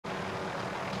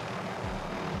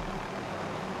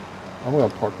I'm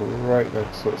gonna park right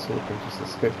next to it so we can just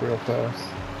escape real fast.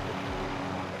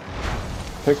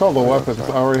 Take all the weapons. I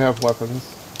already have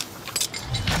weapons.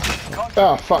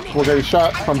 Ah, fuck. We're getting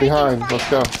shot from behind. Let's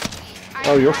go.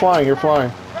 Oh, you're flying. You're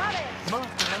flying. Move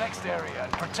to the next area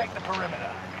and protect the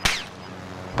perimeter.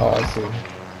 Oh, I see.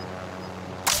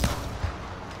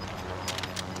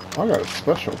 I got a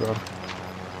special gun.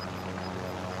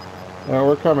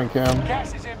 We're coming, Cam.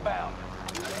 Gas is inbound.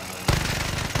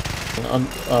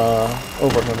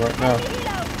 Over him right now.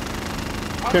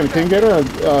 Kim, can you get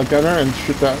a gunner and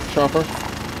shoot that chopper?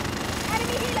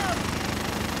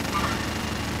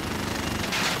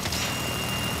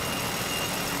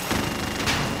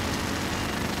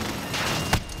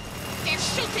 They're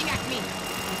shooting at me.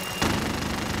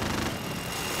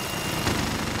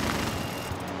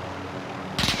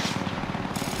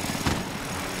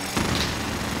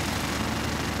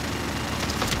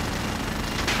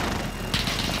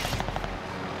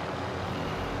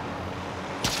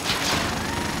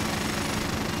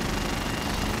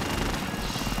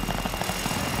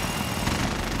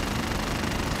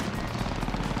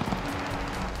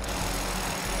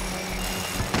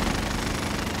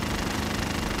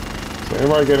 Is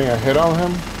anybody getting a hit on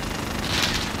him?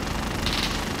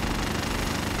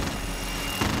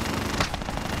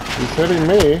 He's hitting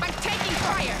me. I'm taking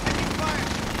fire.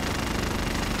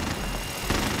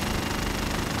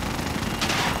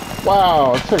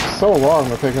 Wow, it took so long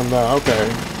to take him down.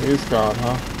 Okay, he's gone,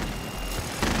 huh?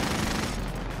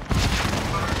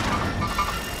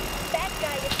 That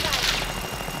guy is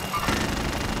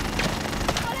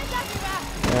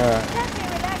Yeah.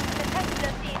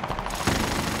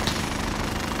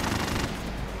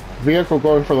 Vehicle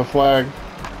going for the flag.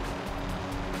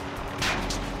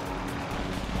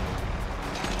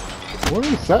 What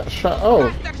is that shot? Oh,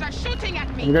 Bastards are shooting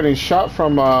at me. I'm getting shot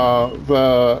from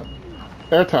the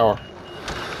air tower.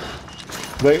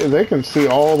 They can see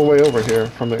all the way over here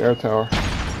from the air tower.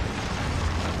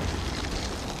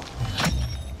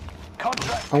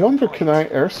 I wonder, can I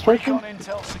airstrike him?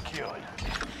 Intel secured.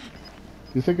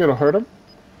 You think it'll hurt him?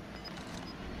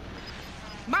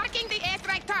 Marking the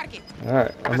airstrike target.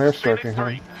 Alright, I'm airstriking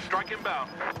him. Strike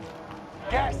inbound.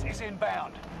 Gas is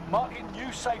inbound. Marking new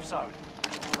safe zone.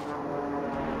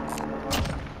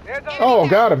 Oh,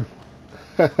 got him!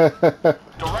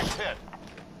 Direct hit.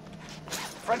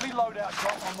 Friendly loadout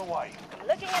drop on the way.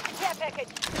 Looking at the care package.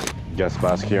 Gas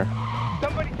mask here.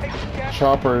 Somebody take the gas.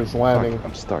 Chopper is landing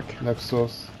I'm stuck. next to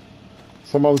us.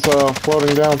 Someone's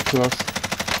floating down to us.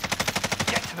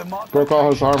 Get to the mark. Broke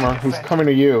all his location armor. and He's defend. coming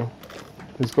to you.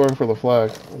 He's going for the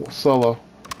flag. Solo.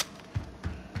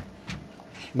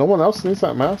 No one else needs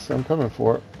that mask? I'm coming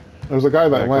for it. There's a guy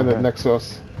that Yeah, go landed ahead. next to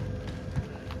us.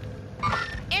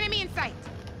 Enemy in sight.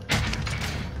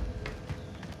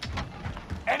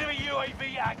 Enemy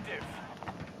UAV active.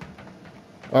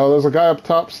 Oh, there's a guy up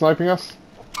top sniping us.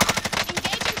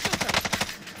 Engaging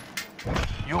shooter.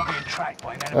 You're being tracked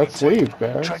by an enemy Let's team. leave,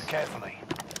 guys. Tread carefully.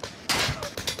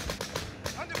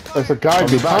 There's a guy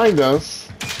behind us.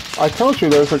 I told you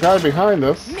there's a guy behind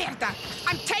us. Merda.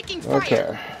 I'm taking fire.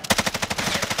 Okay.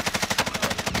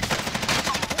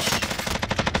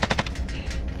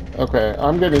 Okay,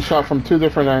 I'm getting shot from two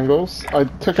different angles. I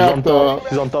took out the...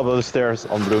 He's on top of the stairs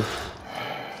on blue.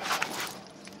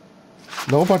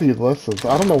 Nobody listens.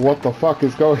 I don't know what the fuck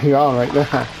is going on right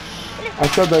now. I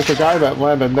said there's a guy that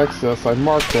landed next to us. I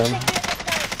marked him.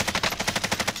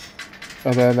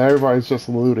 And then everybody's just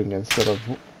looting instead of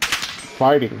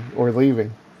fighting or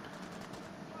leaving.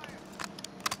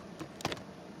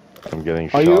 I'm getting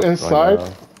Are shot. you right inside?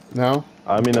 now. No?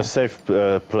 I'm in a safe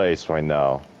place right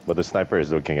now, but the sniper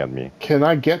is looking at me. Can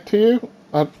I get to you?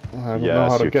 I don't know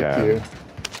how to you get can. to you.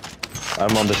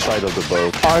 I'm on the side of the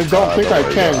boat. I don't think I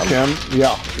worry, can, I'm- Kim.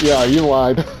 Yeah, you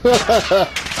lied.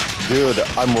 Dude,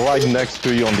 I'm right next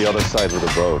to you on the other side of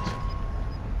the boat.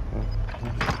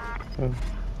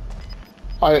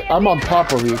 I'm on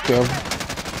top of you, Kim.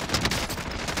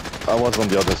 I was on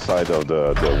the other side of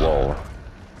the wall.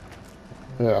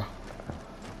 Yeah.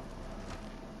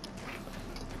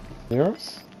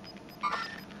 Yours?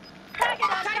 Target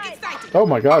sighted. Oh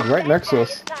my god, right next to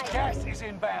us. Gas is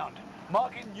inbound.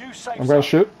 Marking new safe I'm gonna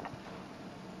zone. shoot.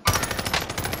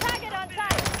 Target on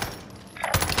sight.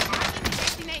 Marking the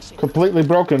destination. Completely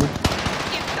broken. Get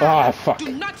Ah, target. fuck.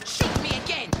 Do not shoot me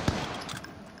again.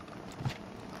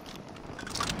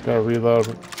 Gotta reload.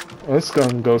 This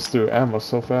gun goes through ammo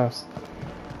so fast.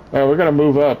 Alright, we're gonna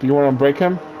move up. You wanna break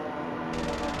him?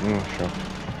 Sure.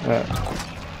 Yeah.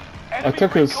 Enemy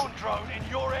took his recon drone in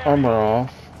your area. Armor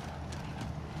off.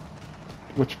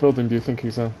 Which building do you think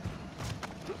he's in?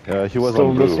 He was Still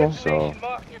on this blue, one? so...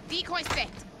 Decoy set.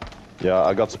 Yeah,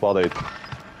 I got spotted.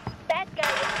 That guy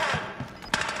is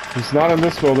tight. He's not in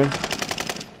this building.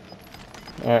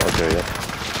 Alright. Okay,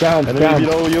 yeah. Down, Enemy down.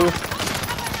 below you.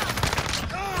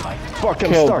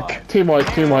 Fucking Killed. stuck. Team white,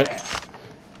 team white.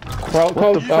 What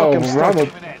the fuck? I'm stuck.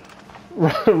 Ronald.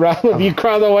 Ronald, you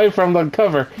crawled away from the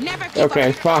cover. Never give Okay,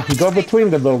 up. fine. Go between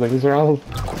the buildings, Ronald.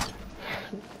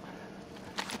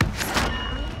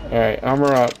 Alright,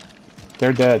 armor up.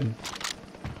 They're dead.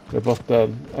 They're both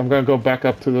dead. I'm gonna go back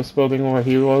up to this building where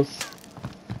he was.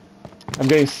 I'm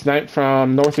getting sniped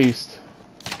from northeast.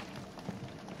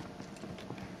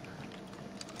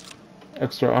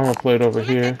 Extra armor plate over Collect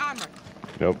here. that armor.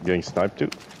 Nope, getting sniped too.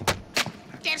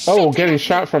 They're Oh, shooting getting at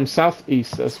shot from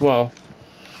southeast as well.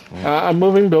 I'm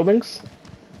moving buildings.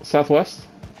 Southwest. me.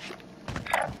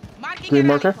 Marking Green a rally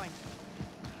marker. point.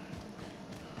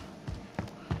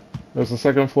 There's the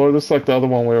second floor. This is like the other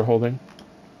one we were holding.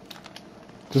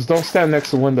 Just don't stand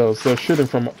next to windows. They're shooting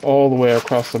from all the way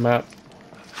across the map.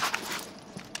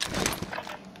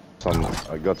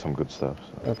 I got some good stuff.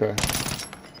 So. Okay.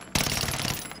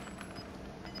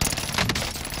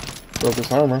 Broke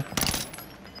his armor.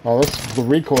 Oh, the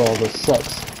recoil of this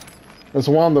sucks. There's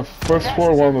one on the first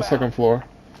floor, one on the second floor.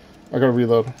 I gotta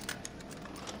reload.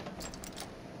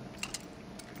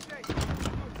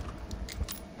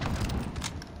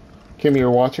 Kimmy,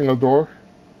 you're watching the door?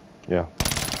 Yeah.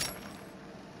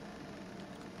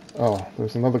 Oh,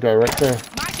 there's another guy right there.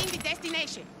 Marking the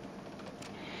destination.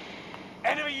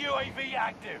 Enemy UAV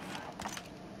active.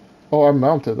 Oh, I'm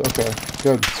mounted. Okay,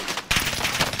 good.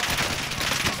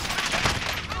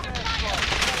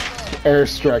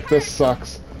 Airstrike, this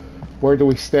sucks. Where do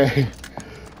we stay?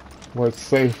 Where it's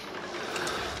safe.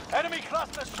 Enemy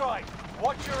cluster strike.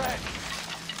 Watch your head.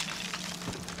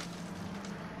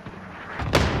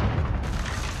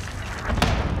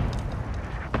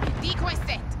 Decoy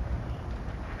set.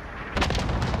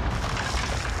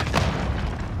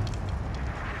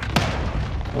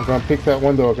 I'm gonna pick that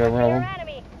window again, Your Ronald.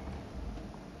 enemy.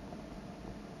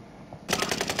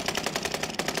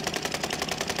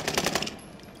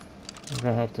 We're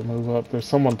gonna have to move up. There's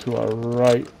someone to our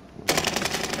right.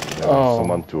 Yeah, Oh.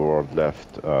 someone toward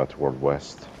left, toward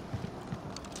west.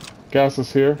 Gas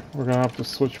is here. We're gonna have to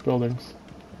switch buildings.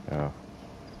 Yeah.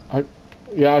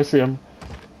 Yeah, I see him.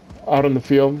 Out in the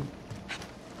field.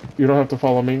 You don't have to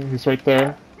follow me. He's right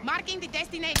there. Marking the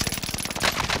destination.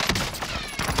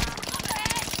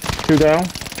 2 down.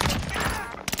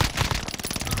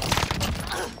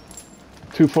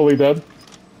 2 fully dead.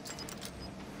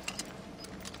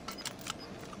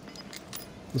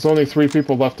 There's only 3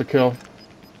 people left to kill.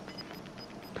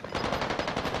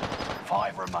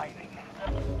 5 remaining.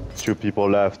 2 people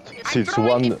left. See, it's throwing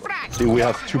one. a frag. See, we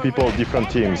have 2 people, different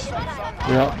teams.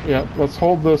 Yeah, yeah. Let's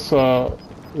hold this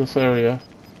this area.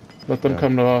 Let them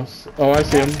come to us. Oh, I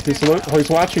see him. He's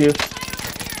watching you.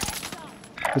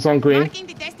 He's on green. Marking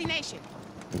the destination.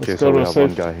 Okay, Let's so go we to have safe.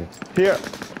 one guy here. Here!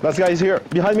 Last guy is here!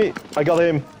 Behind me! I got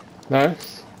him!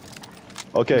 Nice.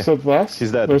 Okay, So last.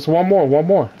 he's dead. There's one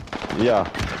more. yeah.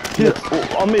 Here!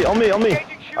 Oh, on me!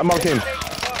 I mark him!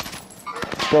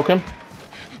 Broke him.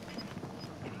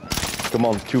 Come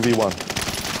on, 2v1.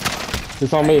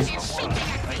 He's on me. They're shooting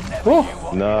at me.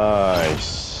 Oh,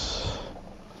 Nice!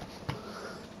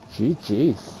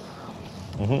 GG's.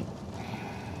 Mm-hmm.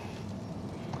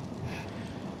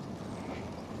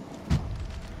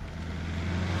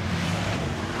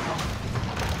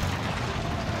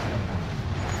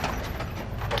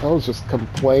 I was just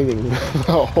complaining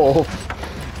the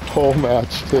whole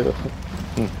match too.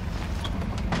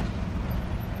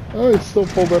 Oh, he still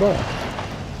pulled it off.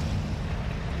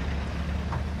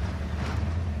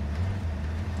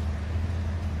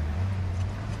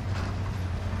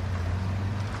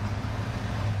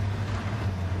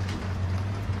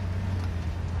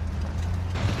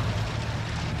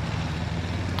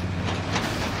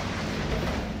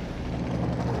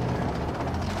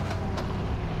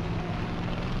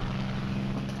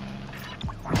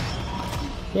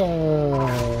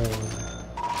 Yeah.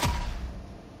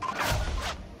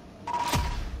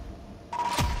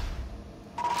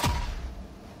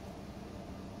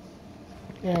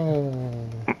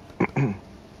 Yeah.